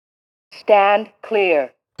Stand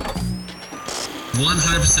clear.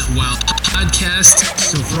 100% Wild podcast.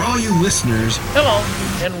 So for all you listeners, hello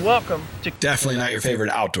and welcome to definitely not your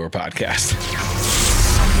favorite outdoor podcast.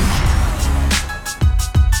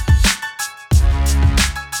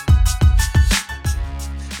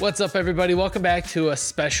 What's up, everybody? Welcome back to a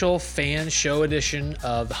special fan show edition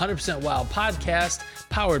of the 100% Wild podcast,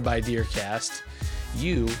 powered by DeerCast.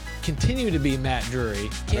 You continue to be Matt Drury.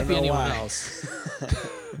 Can't be anyone else.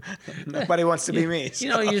 Nobody wants to be me. So.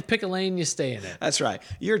 You know, you just pick a lane, you stay in it. That's right.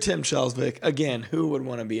 You're Tim Shelsvik. Again, who would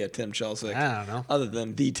want to be a Tim Shelsvik? I don't know. Other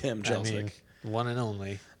than the Tim Shelsvik. I mean, one and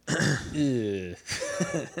only.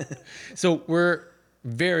 So we're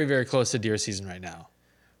very, very close to deer season right now.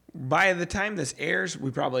 By the time this airs,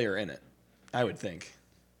 we probably are in it, I would think.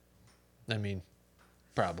 I mean,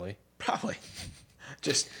 probably. Probably.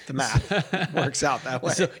 Just the math works out that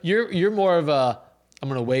way. So you're more of a, I'm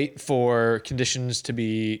going to wait for conditions to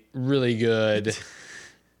be really good,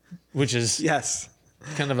 which is yes,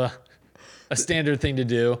 kind of a standard thing to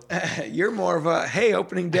do. You're more of a, hey,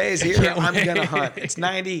 opening day is here. I'm going to hunt. It's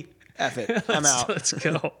 90. F it. I'm out. Let's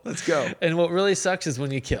go. Let's go. And what really sucks is when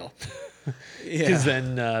you kill. Because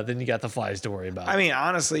then you got the flies to worry about. I mean,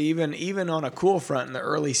 honestly, even on a cool front in the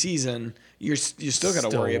early season, you still got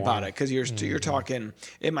to worry about it because you're talking.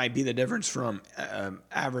 It might be the difference from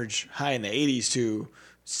average high in the 80s to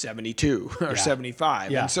 72 or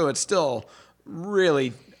 75, and so it's still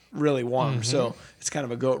really really warm. Mm-hmm. So it's kind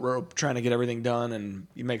of a goat rope trying to get everything done, and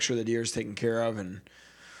you make sure the deer is taken care of and.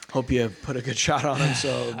 Hope you put a good shot on him,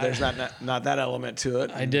 so there's not that element to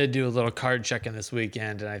it. I did do a little card checking this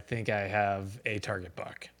weekend, and I think I have a target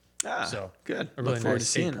buck. So good. A really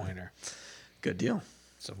nice 8-pointer. Good deal.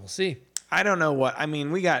 So we'll see. I don't know what. I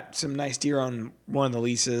mean, we got some nice deer on one of the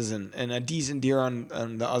leases and a decent deer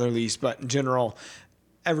on the other lease, but in general,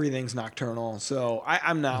 everything's nocturnal. So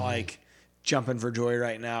I'm not like jumping for joy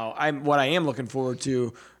right now. What I am looking forward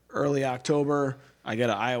to early October. I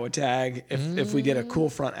get an Iowa tag. If we get a cool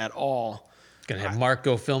front at all, gonna have Mark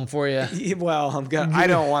go film for you. Well, I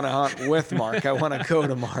don't want to hunt with Mark. I want to go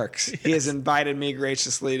to Mark's. Yes. He has invited me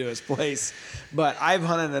graciously to his place, but I've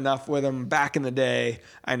hunted enough with him back in the day.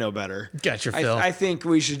 I know better. Got your fill. I think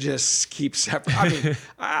we should just keep separate. I mean,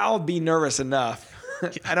 I'll be nervous enough.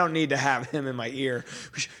 I don't need to have him in my ear.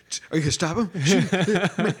 Are you going to stop him?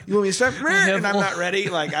 You want me to stop? And I'm not ready.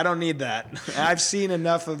 Like, I don't need that. I've seen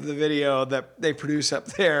enough of the video that they produce up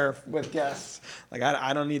there with guests. Like,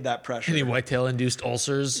 I don't need that pressure. Any whitetail-induced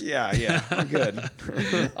ulcers? Yeah, I'm good.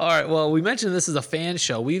 All right, well, we mentioned this is a fan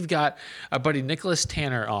show. We've got our buddy Nicholas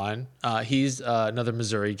Tanner on. He's another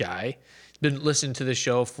Missouri guy. Been listening to the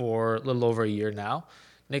show for a little over a year now.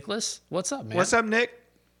 Nicholas, what's up, man? What's up, Nick?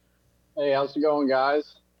 Hey, how's it going,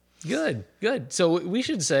 guys? Good. So we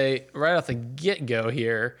should say right off the get-go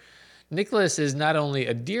here, Nicholas is not only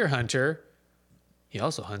a deer hunter, he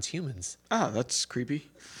also hunts humans. Oh, that's creepy.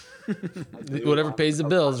 Whatever pays the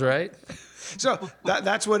bills, right? So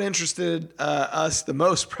that's what interested us the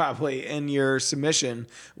most probably in your submission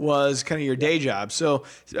was kind of your day job. So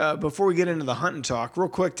before we get into the hunting talk, real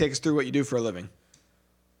quick, take us through what you do for a living.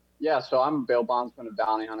 Yeah, so I'm a bail bondsman and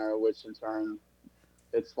bounty hunter, which in turn,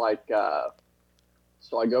 it's like,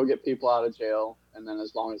 so I go get people out of jail, and then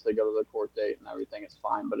as long as they go to the court date and everything, it's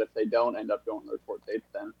fine. But if they don't end up going to their court date,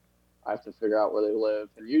 then I have to figure out where they live.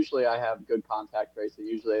 And usually I have good contact tracing.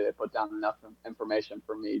 Usually they put down enough information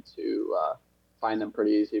for me to find them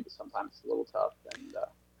pretty easy, but sometimes it's a little tough. And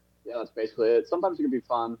yeah, that's basically it. Sometimes it can be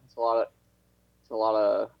fun. It's a lot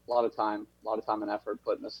of time and effort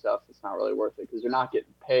put into stuff. It's not really worth it because you're not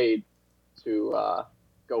getting paid to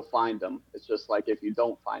go find them. It's just like if you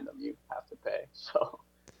don't find them, you have to pay. So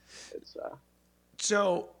it's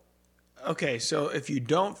so if you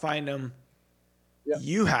don't find them,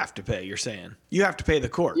 you have to pay. You're saying you have to pay the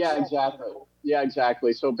court. Yeah,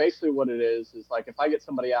 exactly. So basically what it is like if I get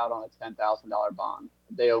somebody out on a $10,000 bond,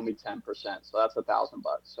 they owe me 10%, so that's $1,000.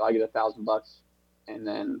 So I get $1,000, and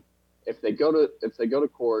then if they go to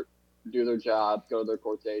court, do their job, go to their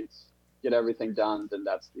court dates, get everything done, then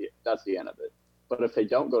that's the end of it. But if they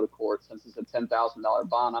don't go to court, since it's a $10,000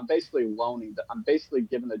 bond, I'm basically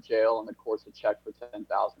giving the jail and the courts a check for $10,000.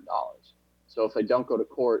 So if they don't go to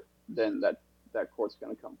court, then that court's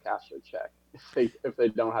going to come cash their check if they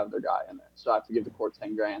don't have their guy in there. So I have to give the court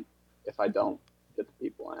 $10,000 if I don't get the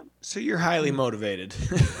people in. So you're highly motivated.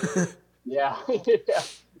 Yeah,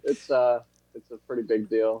 it's a pretty big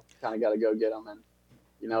deal. Kind of got to go get them, and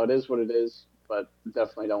it is what it is. But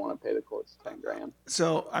definitely don't want to pay the courts $10,000.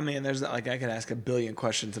 So, I mean, there's I could ask a billion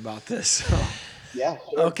questions about this. So. Yeah.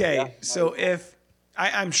 Sure. Okay. Yeah. So if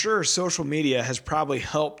I'm sure social media has probably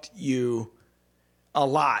helped you a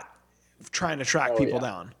lot trying to track people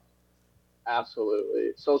down.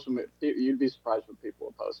 Absolutely. Social media, you'd be surprised what people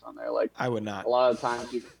will post on there. Like, I would not. A lot of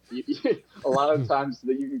times a lot of times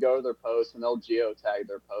that you can go to their posts and they'll geotag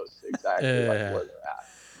their posts exactly like where they're at.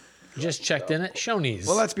 Just checked in at Shoney's.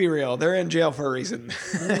 Well, let's be real. They're in jail for a reason.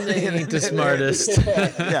 They ain't the smartest.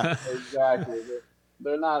 Yeah. Exactly.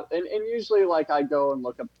 They're not, and usually, like, I go and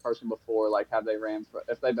look at the person before, like,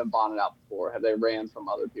 if they've been bonded out before, have they ran from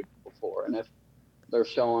other people before, and if they're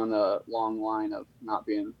showing a long line of not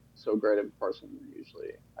being so great of a person,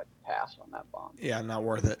 usually I pass on that bond. Yeah, not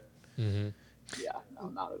worth it. Mm-hmm. Yeah, no,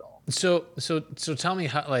 not at all. So tell me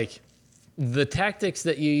how, like, the tactics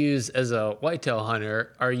that you use as a whitetail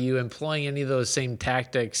hunter, are you employing any of those same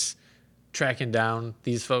tactics tracking down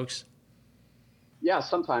these folks? Yeah,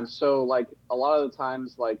 sometimes. So, like, a lot of the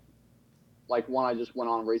times, like one I just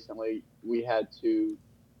went on recently, we had to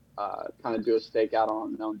kind of do a stakeout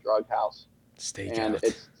on a known drug house. And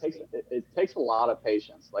it takes a lot of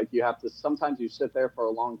patience. Like, you have to, sometimes you sit there for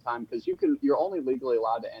a long time because you're only legally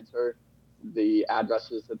allowed to enter the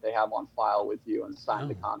addresses that they have on file with you and sign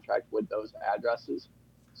the contract with those addresses.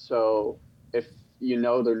 So if you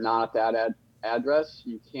know they're not at that address,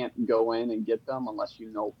 you can't go in and get them unless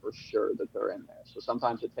you know for sure that they're in there. So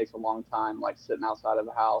sometimes it takes a long time, like sitting outside of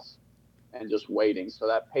the house and just waiting. So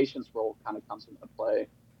that patience role kind of comes into play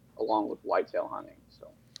along with whitetail hunting. So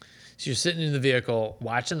you're sitting in the vehicle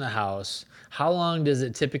watching the house. How long does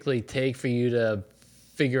it typically take for you to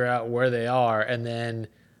figure out where they are, and then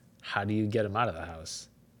how do you get them out of the house?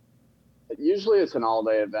 Usually it's an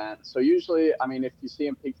all-day event. So usually, I mean, if you see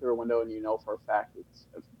them peek through a window and you know for a fact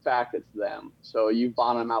it's them. So you've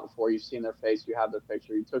bonded them out before, you've seen their face, you have their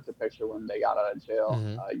picture, you took the picture when they got out of jail.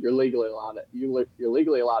 Mm-hmm. You're legally allowed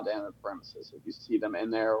to enter the premises if you see them in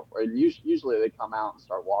there. Or usually they come out and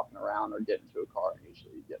start walking around or get into a car, and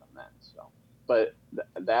usually you get them in. So, but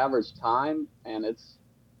the average time, and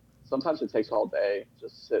sometimes it takes all day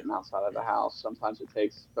just sitting outside of the house. Sometimes it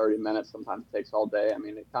takes 30 minutes. Sometimes it takes all day. I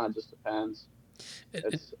mean, it kind of just depends.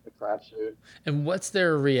 It's a crapshoot. And what's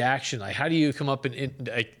their reaction? Like, how do you come up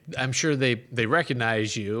I'm sure they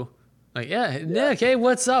recognize you. Like, yeah, Nick, hey,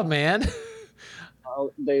 what's up, man?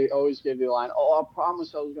 They always give you the line, "Oh, I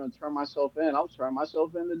promised I was going to turn myself in. I'll turn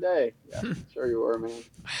myself in today." Yeah, sure you were, man.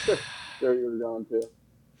 Sure you were going to.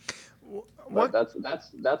 What? But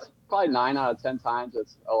that's probably 9 out of 10 times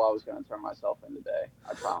it's, I was going to turn myself in today.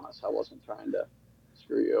 I promise I wasn't trying to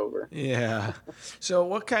screw you over. Yeah. So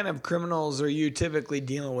what kind of criminals are you typically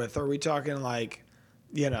dealing with? Are we talking like,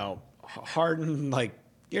 hardened, like,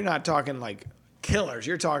 you're not talking like killers.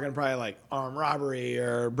 You're talking probably like armed robbery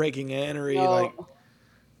or breaking and entry.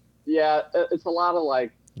 Yeah, it's a lot of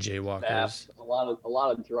like jaywalkers, theft, a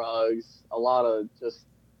lot of drugs, a lot of just.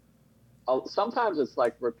 Sometimes it's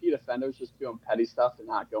like repeat offenders just doing petty stuff and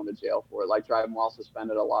not going to jail for it, like driving while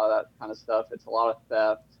suspended, a lot of that kind of stuff. It's a lot of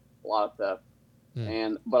theft.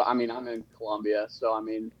 But I mean, I'm in Columbia, so I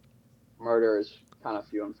mean, murder is kind of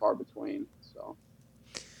few and far between. So.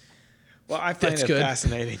 Well, I find it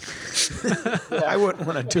fascinating. I wouldn't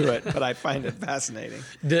want to do it, but I find it fascinating.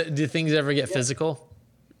 Do things ever get physical?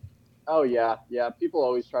 Oh yeah. People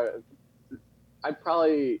always try to. I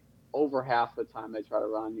probably. Over half the time they try to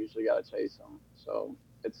run, usually got to chase them. So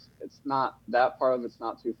it's not, that part of it's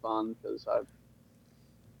not too fun because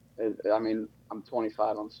I'm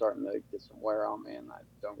 25. I'm starting to get some wear on me, and I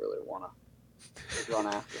don't really want to run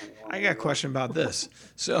after anyone. I got a question about this.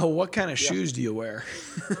 So what kind of shoes do you wear?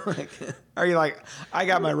 Are you like, I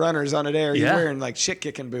got my runners on today? Or are you wearing like shit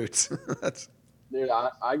kicking boots? Dude,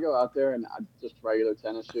 I go out there and I just regular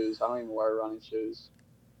tennis shoes. I don't even wear running shoes.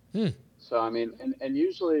 So, I mean, and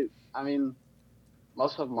usually, I mean,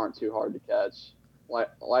 most of them aren't too hard to catch.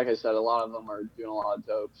 Like I said, a lot of them are doing a lot of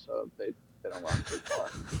dope, so they don't run too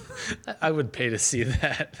far. I would pay to see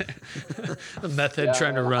that. A method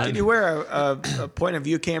trying to run. Can you wear a point of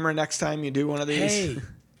view camera next time you do one of these? Hey.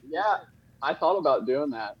 Yeah, I thought about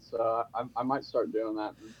doing that, so I might start doing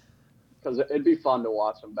that because it'd be fun to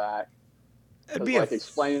watch them back. It'd be like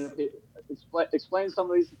explain some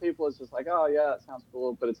of these to people. It's just like, oh yeah, that sounds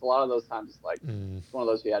cool, but it's a lot of those times it's like it's one of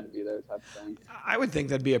those you had to be there type of thing. I would think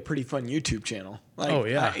that'd be a pretty fun YouTube channel. Like,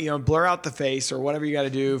 blur out the face or whatever you got to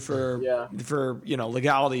do for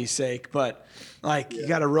legality's sake, but like you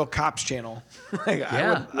got a real cops channel.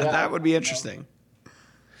 That would be interesting.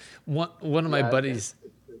 One of my buddies.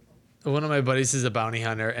 One of my buddies is a bounty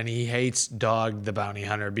hunter, and he hates Dog the Bounty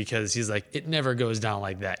Hunter because he's like, it never goes down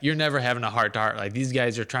like that. You're never having a heart-to-heart. Like, these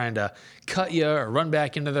guys are trying to cut you or run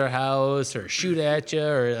back into their house or shoot at you,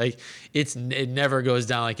 or like it never goes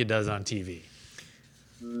down like it does on TV.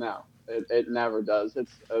 No, it never does.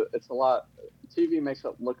 It's a lot. TV makes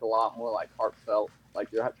it look a lot more like heartfelt,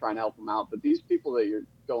 like you're trying to help them out. But these people that you're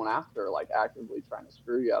going after are like actively trying to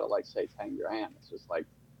screw you out of like say 10 grand. It's just like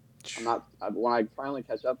when I finally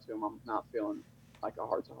catch up to them, I'm not feeling like a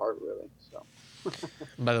heart to heart really. So.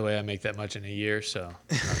 By the way, I make that much in a year, so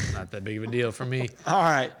not that big of a deal for me. All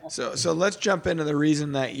right, so let's jump into the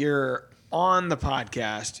reason that you're on the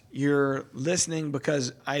podcast. You're listening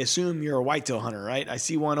because I assume you're a whitetail hunter, right? I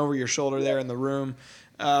see one over your shoulder there in the room.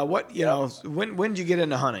 When did you get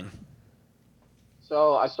into hunting?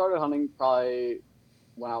 So I started hunting probably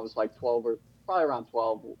when I was like 12 or probably around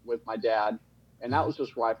 12 with my dad, and that was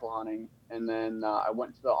just rifle hunting. And then I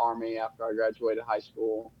went to the Army after I graduated high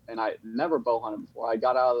school, and I never bow hunted before. I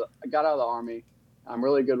got out of the Army. I'm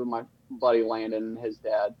really good with my buddy Landon and his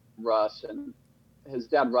dad Russ, and his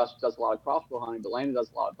dad Russ does a lot of crossbow hunting, but Landon does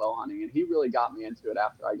a lot of bow hunting, and he really got me into it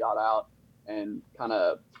after I got out and kind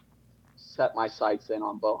of set my sights in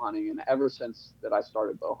on bow hunting. And ever since that I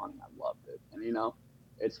started bow hunting, I've loved it. And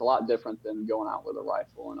it's a lot different than going out with a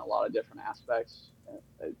rifle in a lot of different aspects.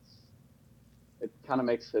 It kind of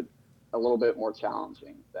makes it a little bit more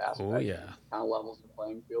challenging, the aspect. Oh, yeah. Kind of levels the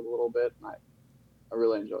playing field a little bit, and I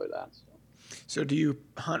really enjoy that. So do you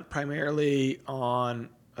hunt primarily on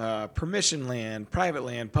permission land, private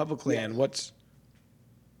land, public land? Yes.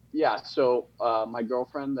 Yeah, so my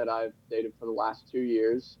girlfriend that I've dated for the last 2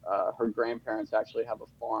 years, her grandparents actually have a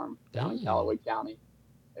farm down in Callaway County.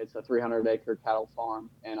 It's a 300-acre cattle farm,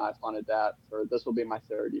 and I've hunted that this will be my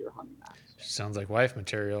 3rd year hunting that. So. Sounds like wife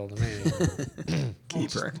material to me.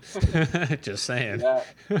 Keeper. Just saying.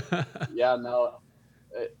 Yeah, no,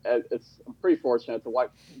 I'm pretty fortunate. The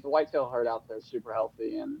whitetail herd out there is super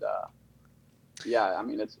healthy, and yeah, I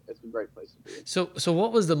mean it's a great place to be. So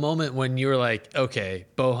what was the moment when you were like, okay,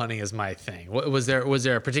 bow hunting is my thing? Was there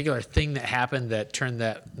a particular thing that happened that turned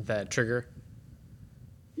that trigger?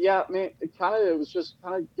 Yeah, I mean, it was just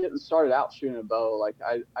kind of getting started out shooting a bow. Like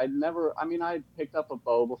I picked up a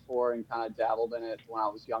bow before and kind of dabbled in it when I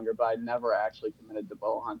was younger, but I never actually committed to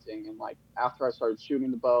bow hunting. And like after I started shooting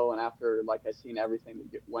the bow and after like I seen everything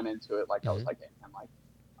that went into it, like I was like, hey, man, like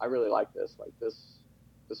I really like this. Like this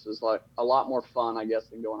is like a lot more fun, I guess,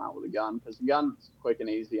 than going out with a gun, because the gun's quick and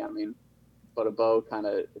easy. I mean, but a bow kind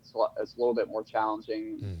of it's a little bit more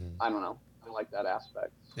challenging. Mm-hmm. I don't know. I like that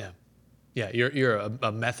aspect. So. Yeah. Yeah, you're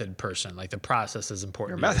a method person. Like the process is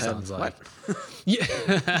important. You're a method. Sounds like. Yeah,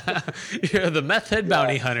 you're the meth head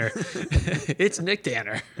bounty hunter. It's Nick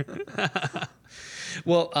Danner.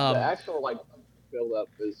 Well, the actual like build up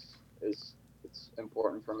is it's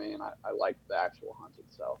important for me, and I like the actual hunt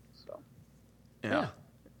itself. So yeah,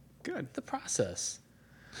 good. The process.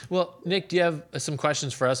 Well, Nick, do you have some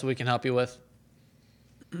questions for us that we can help you with?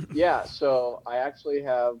 Yeah, so I actually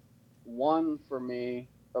have one for me.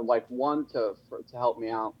 Like one to help me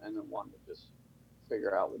out, and then one to just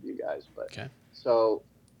figure out with you guys. But okay. So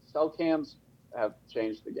cell cams have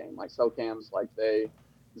changed the game. Like cell cams, like you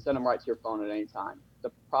send them right to your phone at any time.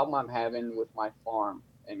 The problem I'm having with my farm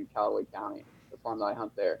in Callaway County, the farm that I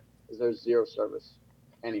hunt there, is there's zero service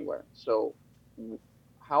anywhere. So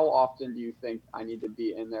how often do you think I need to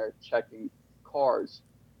be in there checking cards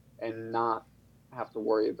and not have to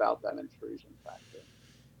worry about that intrusion factor?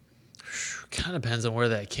 Kind of depends on where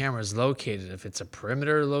that camera is located. If it's a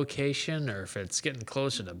perimeter location or if it's getting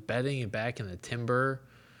closer to bedding and back in the timber.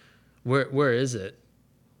 Where is it?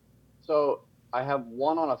 So I have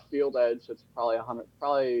one on a field edge that's probably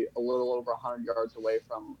a little over 100 yards away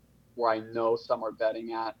from where I know some are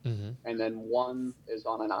bedding at. Mm-hmm. And then one is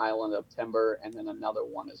on an island of timber, and then another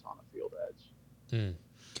one is on a field edge. Mm.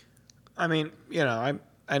 I mean,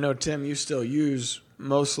 I know, Tim, you still use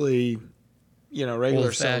mostly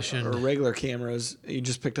regular cell or regular cameras. You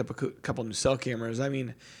just picked up a couple new cell cameras. I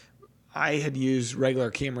mean, I had used regular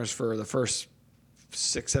cameras for the first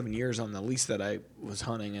 6-7 years on the lease that I was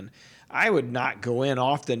hunting, and I would not go in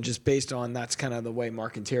often just based on that's kind of the way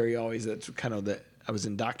Mark and Terry always. That's kind of I was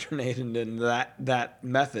indoctrinated in that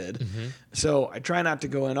method. Mm-hmm. So I try not to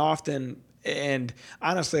go in often. And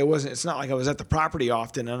honestly, it's not like I was at the property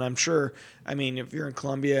often. And I'm sure, I mean, if you're in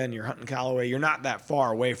Columbia and you're hunting Callaway, you're not that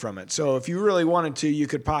far away from it. So if you really wanted to, you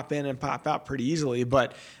could pop in and pop out pretty easily.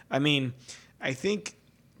 But I mean, I think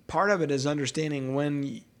part of it is understanding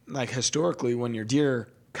when, like historically, when your deer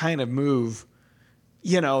kind of move,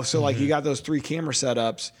 so like you got those 3 camera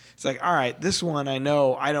setups. It's like, all right, this one I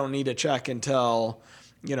know I don't need to check until,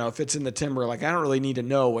 if it's in the timber, like I don't really need to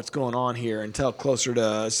know what's going on here until closer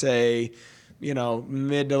to, say,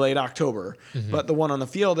 mid to late October. But the one on the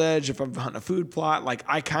field edge, if I'm hunting a food plot, like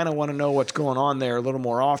I kind of want to know what's going on there a little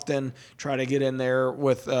more often. Try to get in there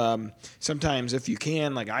with sometimes if you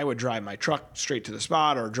can, like I would drive my truck straight to the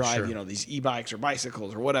spot or drive, these e-bikes or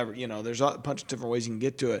bicycles or whatever. There's a bunch of different ways you can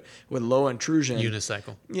get to it with low intrusion.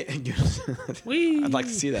 Unicycle. Yeah, I'd like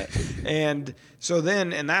to see that. And so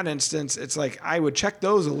then in that instance, it's like I would check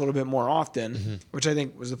those a little bit more often, which I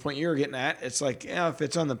think was the point you were getting at. It's like, if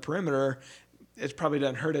it's on the perimeter, it probably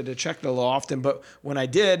doesn't hurt it to check it a little often. But when I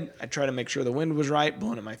did, I tried to make sure the wind was right,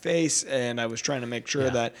 blowing in my face, and I was trying to make sure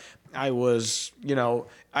that I was,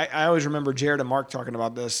 I always remember Jared and Mark talking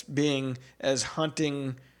about this, being as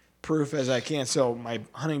hunting proof as I can. So my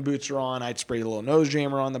hunting boots are on. I'd spray a little nose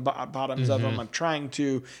jammer on the bottoms of them. I'm trying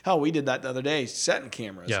to, we did that the other day, setting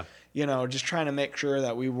cameras. Yeah. Just trying to make sure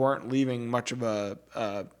that we weren't leaving much of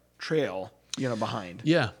a trail, behind.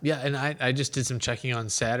 Yeah. Yeah. And I just did some checking on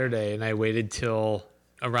Saturday, and I waited till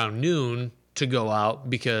around noon to go out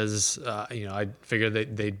because, I figured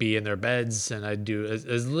that they'd be in their beds, and I'd do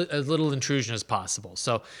as little intrusion as possible.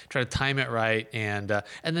 So try to time it right. And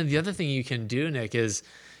then the other thing you can do, Nick, is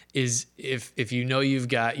if you've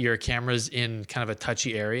got your cameras in kind of a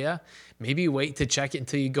touchy area, maybe wait to check it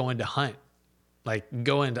until you go into hunt. Like I'm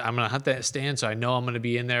going to hunt that stand, so I know I'm going to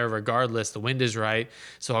be in there regardless. The wind is right,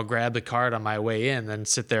 so I'll grab the card on my way in, then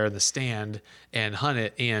sit there in the stand and hunt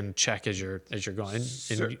it and check as you're going,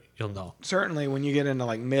 and you'll know. Certainly, when you get into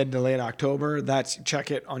like mid to late October, check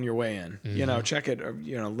it on your way in. Check it.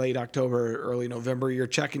 Late October, early November, you're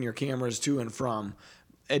checking your cameras to and from.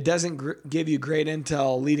 It doesn't give you great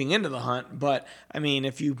intel leading into the hunt, but I mean,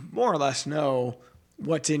 if you more or less know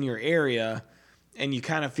what's in your area, and you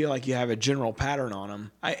kind of feel like you have a general pattern on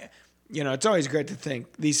them. It's always great to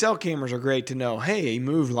think these cell cameras are great to know, hey, he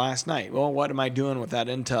moved last night. Well, what am I doing with that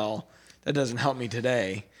intel? That doesn't help me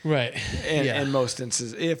today. Right. In most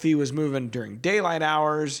instances, if he was moving during daylight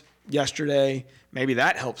hours yesterday, maybe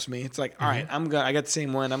that helps me. It's like, all right, I got the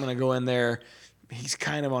same wind. I'm going to go in there. He's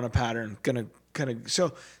kind of on a pattern.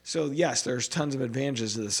 So yes, there's tons of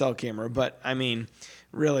advantages to the cell camera, but I mean,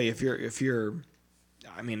 really, if you're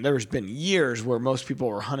there's been years where most people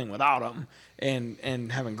were hunting without them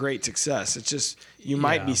and having great success. It's just you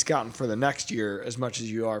might be scouting for the next year as much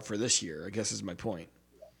as you are for this year, I guess is my point.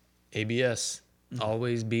 ABS,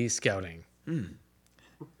 always be scouting.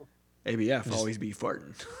 ABF, always be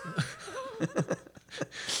farting.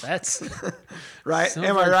 That's right.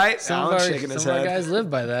 Am I right? Some of our guys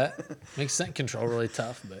live by that. Makes scent control really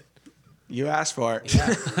tough, but you asked for it.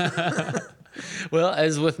 Yeah. Well,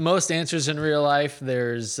 as with most answers in real life,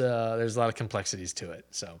 there's a lot of complexities to it.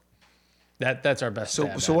 So that's our best.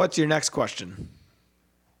 So what's your next question?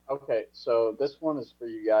 Okay, so this one is for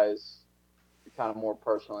you guys, kind of more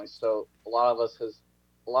personally. So a lot of us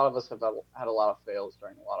have had a lot of fails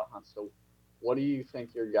during a lot of hunts. So what do you think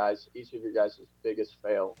each of your guys' biggest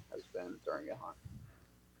fail has been during a hunt?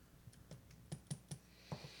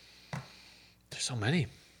 There's so many.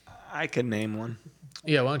 I can name one.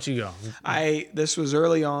 Yeah, why don't you go? This was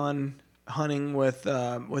early on hunting with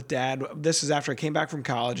Dad. This is after I came back from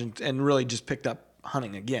college and really just picked up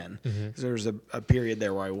hunting again. Because there was a period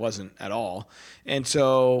there where I wasn't at all. And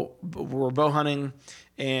so we're bow hunting,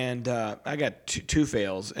 and I got two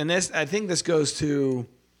fails. And I think this goes to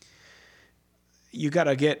you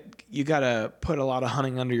gotta put a lot of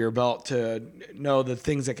hunting under your belt to know the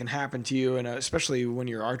things that can happen to you, and especially when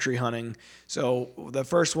you're archery hunting. So the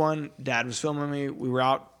first one, Dad was filming me. We were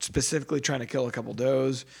out specifically trying to kill a couple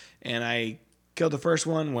does, and I killed the first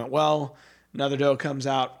one, went well. Another doe comes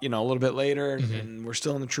out, a little bit later, and we're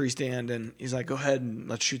still in the tree stand, and he's like, go ahead and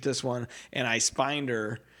let's shoot this one. And I spined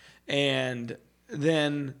her, and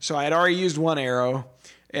then, so I had already used one arrow,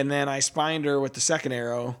 and then I spined her with the second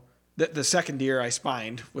arrow. The second deer I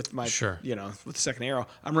spined with my, with the second arrow.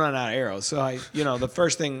 I'm running out of arrows. So the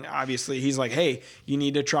first thing, obviously, he's like, hey, you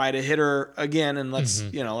need to try to hit her again, and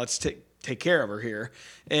let's take care of her here.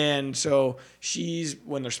 And so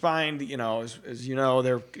when they're spined,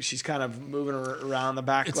 she's kind of moving around the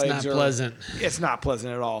back legs. It's not pleasant. It's not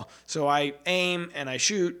pleasant at all. So I aim and I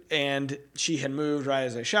shoot, and she had moved right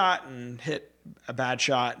as I shot and hit a bad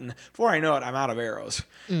shot, and before I know it, I'm out of arrows.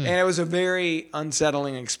 And it was a very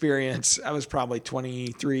unsettling experience. I was probably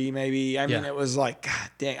 23 maybe. I mean, it was like,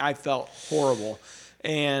 God dang, I felt horrible.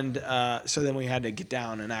 And so then we had to get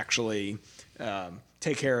down and actually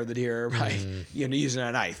take care of the deer by using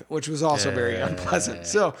a knife, which was also very unpleasant.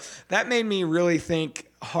 So that made me really think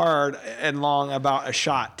hard and long about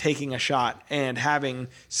taking a shot, and having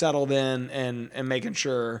settled in and making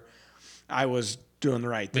sure I was doing the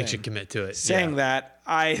right thing. Makes you commit to it. Saying that,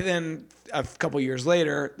 I then a couple years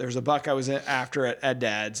later, there's a buck I was after at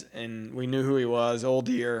Dad's, and we knew who he was, old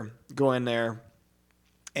deer, go in there.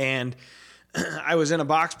 And I was in a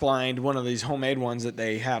box blind, one of these homemade ones that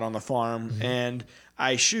they had on the farm, and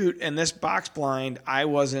I shoot, and this box blind, I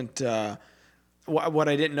wasn't, what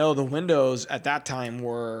I didn't know, the windows at that time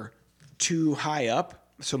were too high up.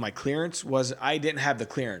 So my clearance was, I didn't have the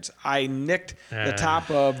clearance. I nicked the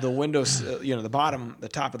top of the windows, the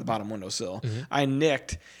top of the bottom windowsill. I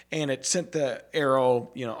nicked, and it sent the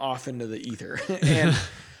arrow, off into the ether. And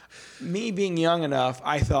me being young enough,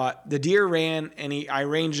 I thought the deer ran, and I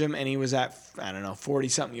ranged him, and he was at, 40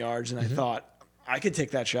 something yards. And I thought I could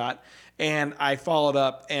take that shot. And I followed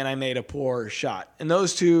up, and I made a poor shot. And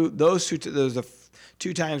those are the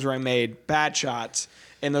two times where I made bad shots.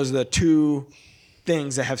 And those are the two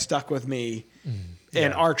things that have stuck with me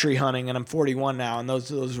in archery hunting, and I'm 41 now, and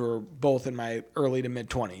those were both in my early to mid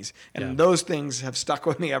 20s, and those things have stuck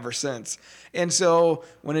with me ever since. And so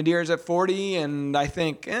when a deer is at 40 and I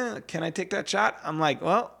think, can I take that shot? I'm like,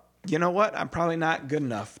 well, you know what? I'm probably not good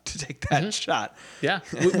enough to take that shot. Yeah,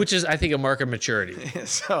 which is, I think, a mark of maturity.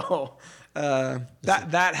 So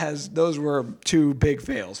those were two big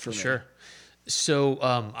fails for me. Sure. So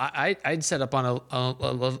I'd set up on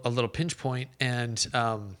a little pinch point, and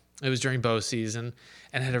it was during bow season,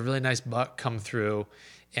 and had a really nice buck come through,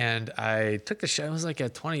 and I took the shot. It was like a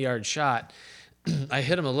 20-yard shot. I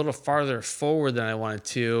hit him a little farther forward than I wanted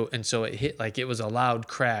to, and so it hit, like, it was a loud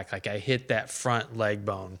crack, like I hit that front leg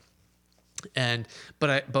bone.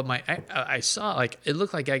 But I saw, like, it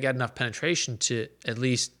looked like I got enough penetration to at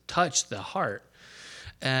least touch the heart.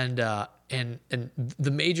 And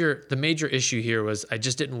the major issue here was I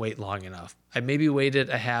just didn't wait long enough. I maybe waited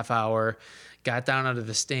a half hour, got down out of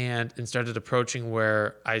the stand, and started approaching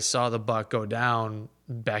where I saw the buck go down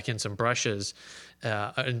back in some brush,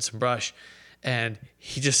 and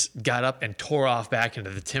he just got up and tore off back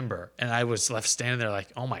into the timber. And I was left standing there like,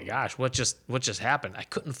 oh my gosh, what just happened? I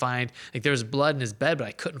couldn't find, like, there was blood in his bed, but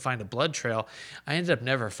I couldn't find a blood trail. I ended up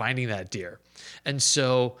never finding that deer. And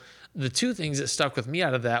so the two things that stuck with me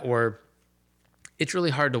out of that were, it's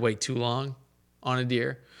really hard to wait too long on a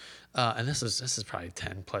deer. And this is probably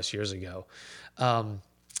 10 plus years ago.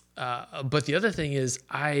 But the other thing is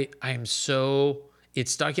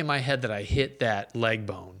it's stuck in my head that I hit that leg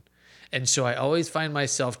bone. And so I always find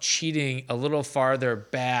myself cheating a little farther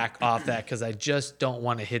back off that, because I just don't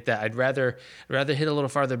want to hit that. I'd rather hit a little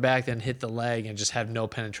farther back than hit the leg and just have no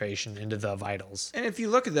penetration into the vitals. And if you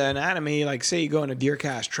look at the anatomy, like say you go in a deer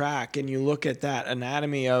cast track and you look at that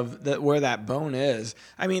anatomy of where that bone is,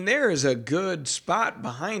 I mean, there is a good spot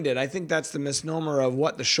behind it. I think that's the misnomer of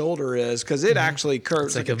what the shoulder is, because it actually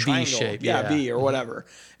curves like a triangle. V shape. Yeah, V or whatever.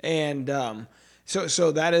 And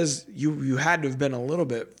so that is, you had to have been a little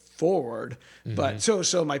bit forward. But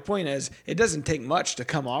so my point is, it doesn't take much to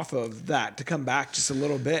come off of that, to come back just a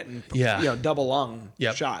little bit and double lung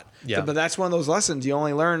shot. Yeah. But that's one of those lessons you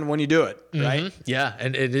only learn when you do it, right? Yeah,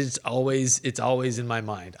 and it's always in my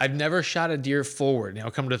mind. I've never shot a deer forward.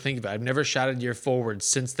 Now, come to think of it, I've never shot a deer forward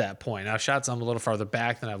since that point. I've shot some a little farther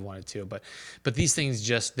back than I've wanted to, but these things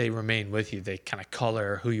they remain with you. They kind of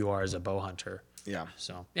color who you are as a bow hunter. Yeah.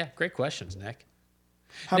 So yeah, great questions, Nick.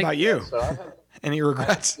 How about you? Any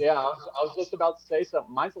regrets? I was just about to say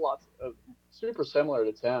something. Mine's a lot super similar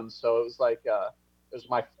to Tim's. So it was like it was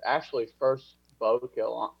my actually first bow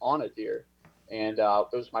kill on a deer, and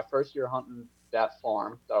it was my first year hunting that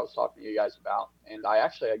farm that I was talking to you guys about. And I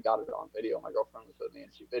got it on video. My girlfriend was with me,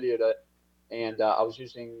 and she videoed it. And I was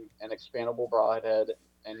using an expandable broadhead,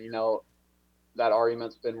 and that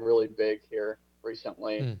argument's been really big here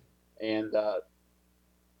recently, and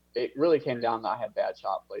it really came down that I had bad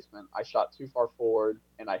shot placement. I shot too far forward,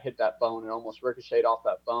 and I hit that bone and almost ricocheted off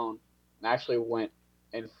that bone, and actually went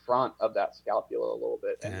in front of that scapula a little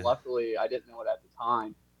bit. And luckily, I didn't know it at the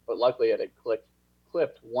time, but luckily it had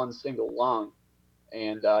clipped one single lung,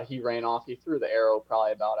 and he ran off. He threw the arrow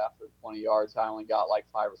probably about after 20 yards. I only got like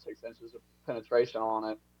 5 or 6 inches of penetration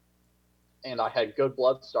on it, and I had good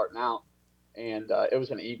blood starting out, and it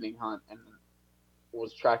was an evening hunt, and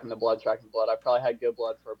was tracking the blood. I probably had good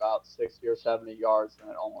blood for about 60 or 70 yards, and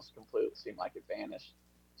it almost completely seemed like it vanished.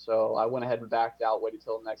 So I went ahead and backed out, waited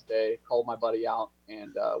till the next day, called my buddy out,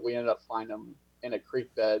 and we ended up finding him in a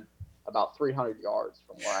creek bed about 300 yards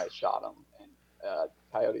from where I shot him, and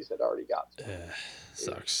coyotes had already got to him.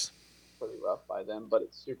 Sucks. Pretty rough by them, but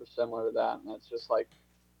it's super similar to that, and it's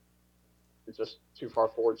just too far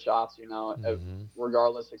forward shots,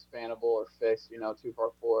 regardless expandable or fixed, too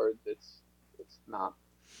far forward, it's not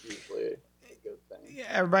usually a good thing. Yeah,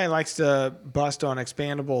 everybody likes to bust on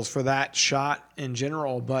expandables for that shot in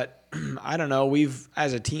general, but I don't know. We've,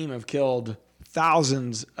 as a team, have killed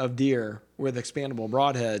thousands of deer with expandable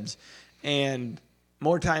broadheads, and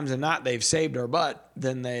more times than not, they've saved our butt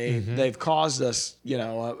than they've caused us,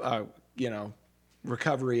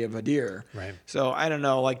 recovery of a deer. Right. So I don't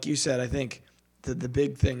know. Like you said, I think the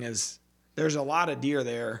big thing is there's a lot of deer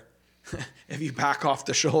there. If you back off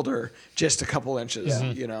the shoulder just a couple inches,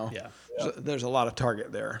 Yeah. there's a lot of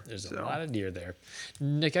target there. There's a lot of deer there.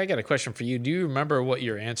 Nick, I got a question for you. Do you remember what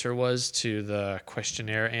your answer was to the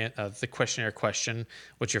questionnaire question?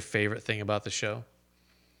 What's your favorite thing about the show?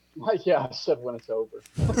 Yeah, I said when it's over.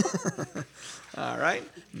 All right,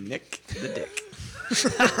 Nick the Dick.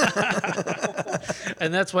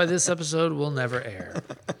 And that's why this episode will never air.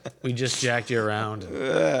 We just jacked you around.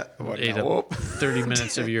 Ate up 30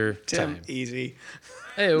 minutes of your Tim, time. easy.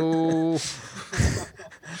 Hey-o.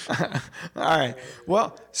 All right.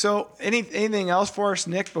 Well, so anything else for us,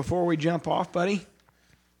 Nick, before we jump off, buddy?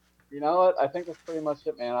 You know what? I think that's pretty much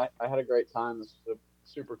it, man. I had a great time. This was a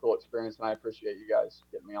super cool experience, and I appreciate you guys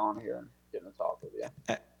getting me on here and getting to talk with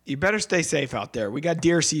you. You better stay safe out there. We got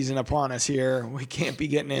deer season upon us here. We can't be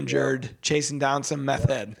getting injured, chasing down some meth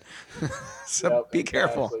head. So be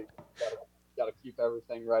careful. Got to keep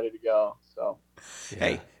everything ready to go. So,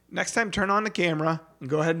 Hey, next time turn on the camera and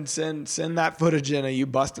go ahead and send that footage in of you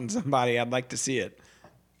busting somebody. I'd like to see it.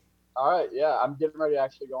 all right, yeah, I'm getting ready to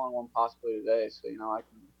actually go on one possibly today. So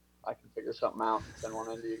I can figure something out and send one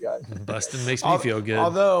into you guys. Busting makes me feel good.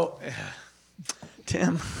 Although,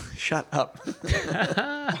 Tim, shut up.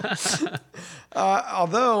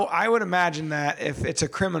 Although I would imagine that if it's a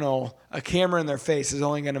criminal, a camera in their face is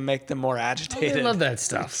only going to make them more agitated. I love that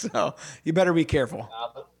stuff. So you better be careful.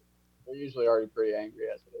 They're usually already pretty angry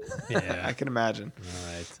as it is. Yeah. I can imagine.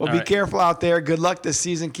 All right. Well, All be right. careful out there. Good luck this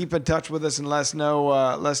season. Keep in touch with us and let us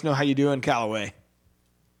know how you do in Callaway.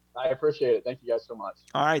 I appreciate it. Thank you guys so much.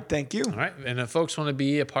 All right, thank you. All right. And if folks want to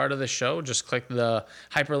be a part of the show, just click the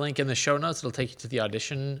hyperlink in the show notes. It'll take you to the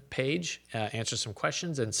audition page, answer some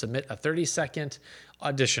questions, and submit a 30-second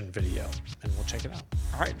audition video, and we'll check it out.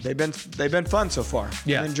 All right, they've been fun so far.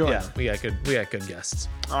 Yeah. Enjoy. Yeah. We got good guests.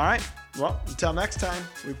 All right. Well, until next time,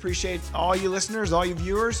 we appreciate all you listeners, all you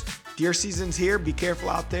viewers. Deer season's here. Be careful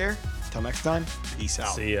out there. Until next time, peace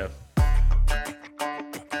out. See ya.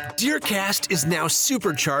 DeerCast is now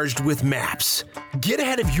supercharged with maps. Get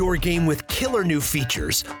ahead of your game with killer new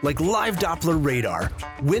features like live Doppler radar,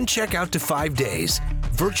 wind check out to 5 days,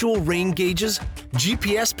 virtual rain gauges,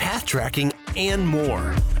 GPS path tracking, and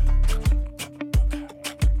more.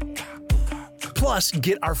 Plus,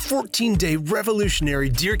 get our 14-day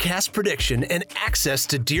revolutionary DeerCast prediction and access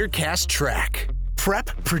to DeerCast Track.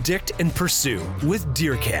 Prep, predict, and pursue with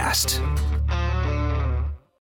DeerCast.